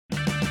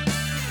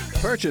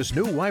Purchase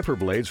new wiper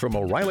blades from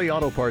O'Reilly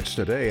Auto Parts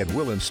today and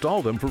we'll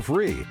install them for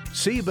free.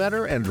 See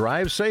better and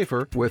drive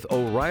safer with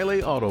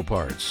O'Reilly Auto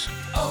Parts.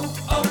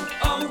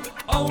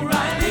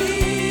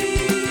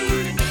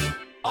 O'Reilly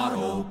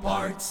Auto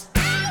Parts.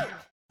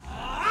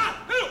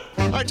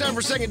 All right, time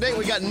for second date.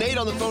 We got Nate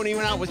on the phone. He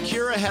went out with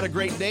Kira, had a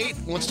great date,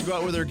 wants to go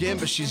out with her again,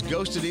 but she's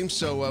ghosted him.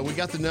 So we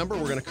got the number.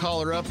 We're going to call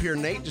her up here.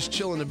 Nate, just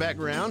chill in the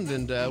background,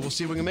 and we'll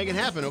see if we can make it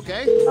happen,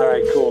 okay? All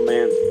right, cool,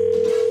 man.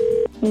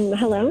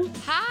 Hello?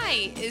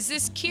 Hi, is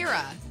this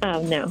Kira?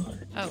 No.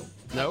 Oh,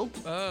 No?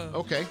 Oh.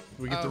 Okay.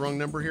 We get the wrong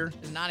number here?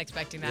 was not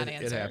expecting that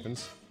answer. It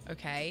happens.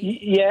 Okay.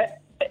 Yeah,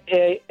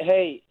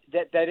 hey,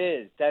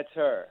 that's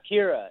her.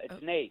 Kira,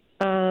 it's Nate.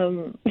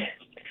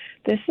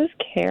 This is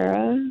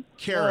Kara.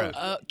 Kara.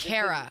 Oh,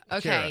 Kara.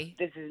 Okay.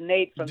 This is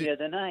Nate from the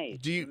other night.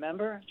 do you-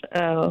 remember?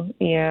 Oh,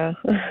 yeah.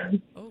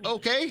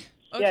 Okay.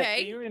 Yeah, Okay.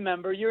 so you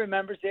remember.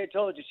 See, I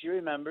told you, she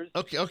remembers.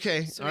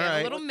 Okay. So All we have right.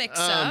 a little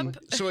mix-up.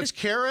 So it's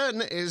Kara.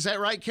 Is that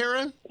right,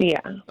 Kara? Yeah.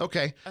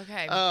 Okay.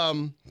 Okay.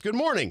 Good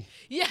morning.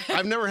 Yeah.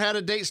 I've never had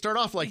a date start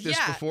off like this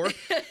Yeah. before.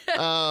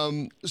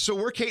 So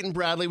we're Cait and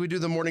Bradley. We do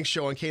the morning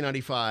show on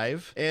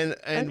K95. And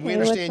we Okay,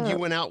 understand what's you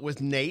up? went out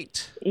with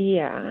Nate.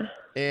 Yeah.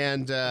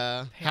 And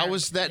how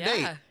was that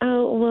date?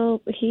 Oh,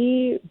 well,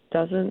 he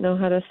doesn't know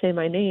how to say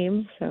my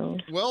name, so.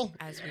 Well,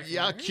 As we've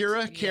yeah, learned.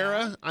 Kira.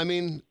 Yeah. I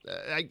mean,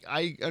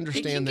 I It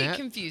understand can that. get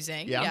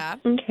confusing. Yeah. Yeah.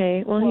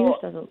 Okay. Well,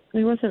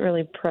 he wasn't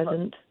really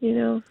present, you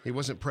know? He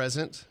wasn't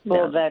present.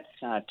 Well, No. that's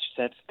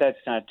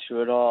not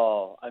true at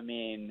all. I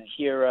mean,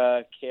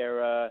 Kara,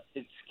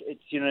 it's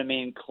you know what I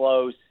mean,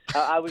 close.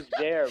 I was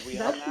there. We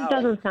hung That out.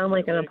 doesn't sound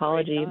like We an had a great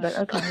apology, time. but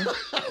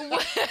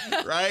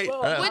okay. Right?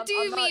 Well, What do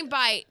you I'm mean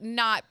by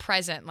not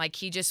present? Like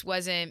he just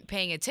wasn't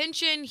paying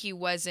attention? He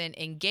wasn't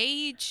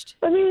engaged?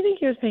 I mean, I think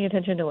he was paying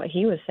attention to what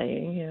he was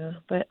saying, yeah.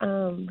 But I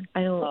don't.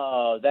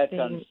 Oh, that's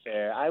think-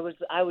 unfair. I was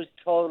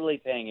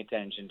totally paying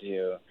attention to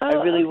you. Oh, I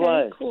really okay,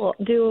 was. Cool.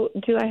 Do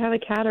I have a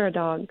cat or a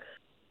dog?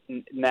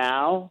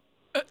 Now,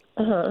 Uh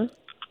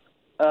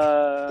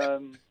huh.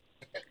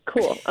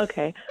 Cool.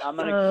 Okay. I'm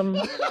gonna go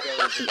with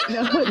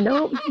it.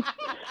 No.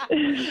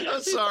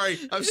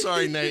 I'm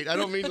sorry, Nate. I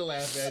don't mean to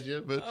laugh at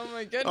you, but Oh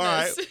my goodness. all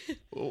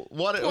right.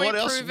 What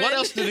else? proven. What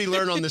else did he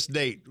learn on this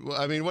date?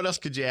 I mean, what else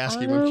could you ask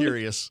him? I'm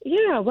curious.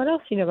 Yeah. What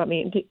else do you know about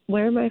me?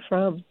 Where am I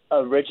from?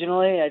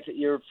 Originally,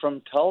 you're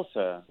from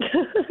Tulsa.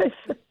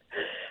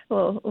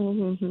 Well,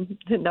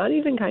 not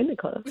even kind of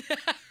close.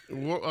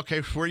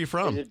 Okay, where are you Does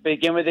from? it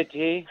begin with a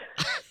T?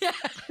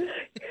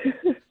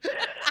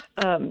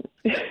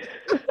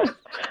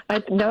 I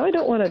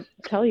don't want to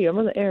tell you. I'm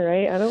on the air,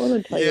 right? I don't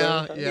want to tell you. Yeah,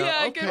 anything.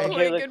 yeah. Good Okay. point.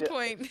 Okay, Good listen.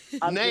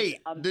 point. Nate,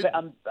 I'm did-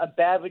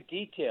 bad with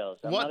details.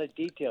 I'm What? not a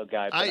detail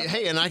guy.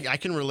 But I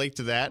can relate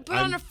to that. But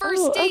on a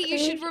first Oh, date, you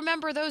okay. should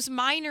remember those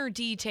minor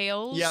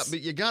details. Yeah,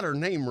 but you got her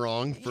name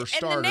wrong for and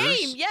starters. the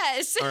name,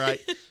 yes. All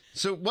right.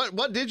 So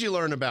what did you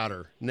learn about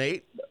her,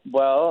 Nate?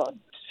 well,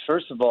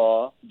 first of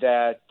all,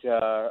 that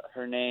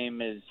her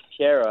name is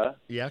Kara.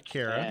 Yeah,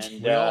 Kara.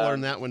 And, We all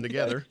learned that one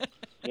together.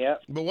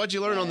 Yep. But what'd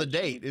you learn on the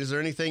date? Is there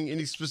any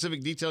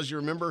specific details you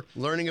remember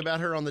learning about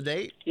her on the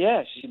date?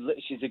 Yeah,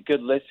 she's a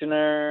good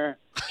listener.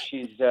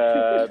 She's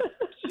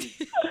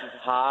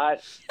hot.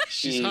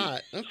 She's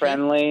hot. Okay.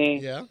 Friendly.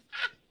 Yeah.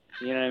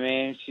 You know what I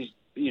mean? She's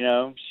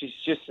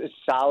just a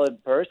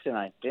solid person,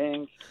 I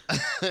think.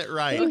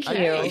 Right. Thank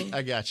you.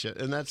 I got you.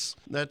 And that's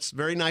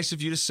very nice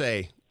of you to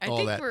say I all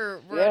think that. we're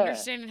Yeah.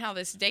 understanding how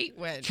this date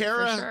went.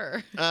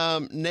 Kara, For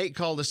sure. Nate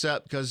called us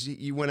up because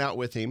you went out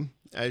with him,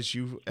 as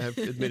you have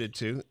admitted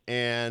to,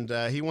 and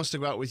he wants to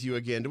go out with you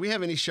again. Do we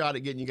have any shot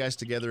at getting you guys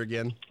together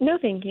again? No,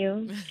 thank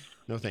you.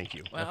 No, thank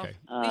you. Well, Okay.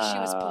 at least she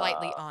was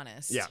politely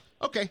honest. Yeah.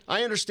 Okay.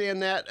 I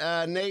understand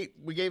that. Nate,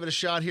 we gave it a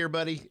shot here,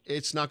 buddy.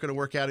 It's not going to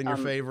work out in your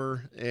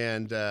favor.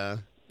 And,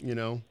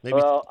 maybe.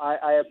 Well,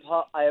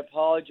 I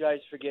apologize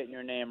for getting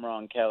your name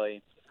wrong,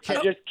 Kelly.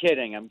 I'm just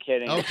kidding. I'm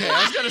kidding. Okay.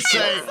 I was going to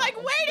say. It's like,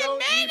 wait a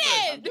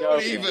minute.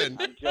 Don't even.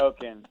 I'm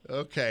joking.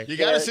 Okay. You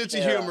got a sense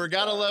of Kara. humor.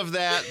 Got to love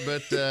that.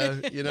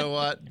 But you know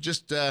what?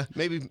 Just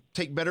maybe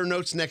take better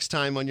notes next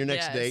time on your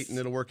next Yes. date, and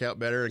it'll work out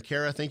better. And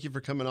Kara, thank you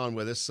for coming on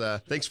with us.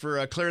 Thanks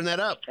for clearing that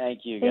up.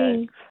 Thank you,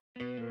 guys.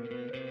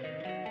 Thanks.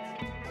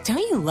 Don't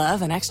you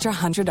love an extra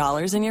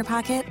 $100 in your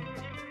pocket?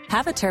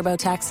 Have a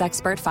TurboTax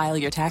expert file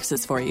your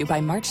taxes for you by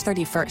March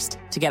 31st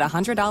to get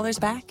 $100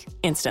 back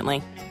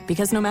instantly.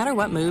 Because no matter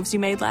what moves you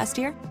made last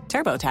year,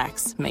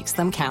 TurboTax makes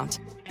them count.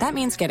 That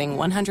means getting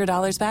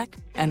 $100 back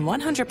and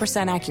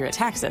 100% accurate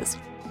taxes,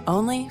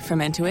 only from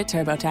Intuit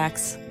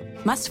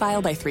TurboTax. Must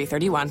file by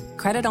 3/31.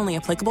 Credit only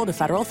applicable to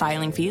federal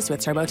filing fees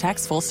with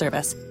TurboTax full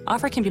service.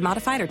 Offer can be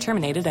modified or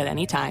terminated at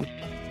any time.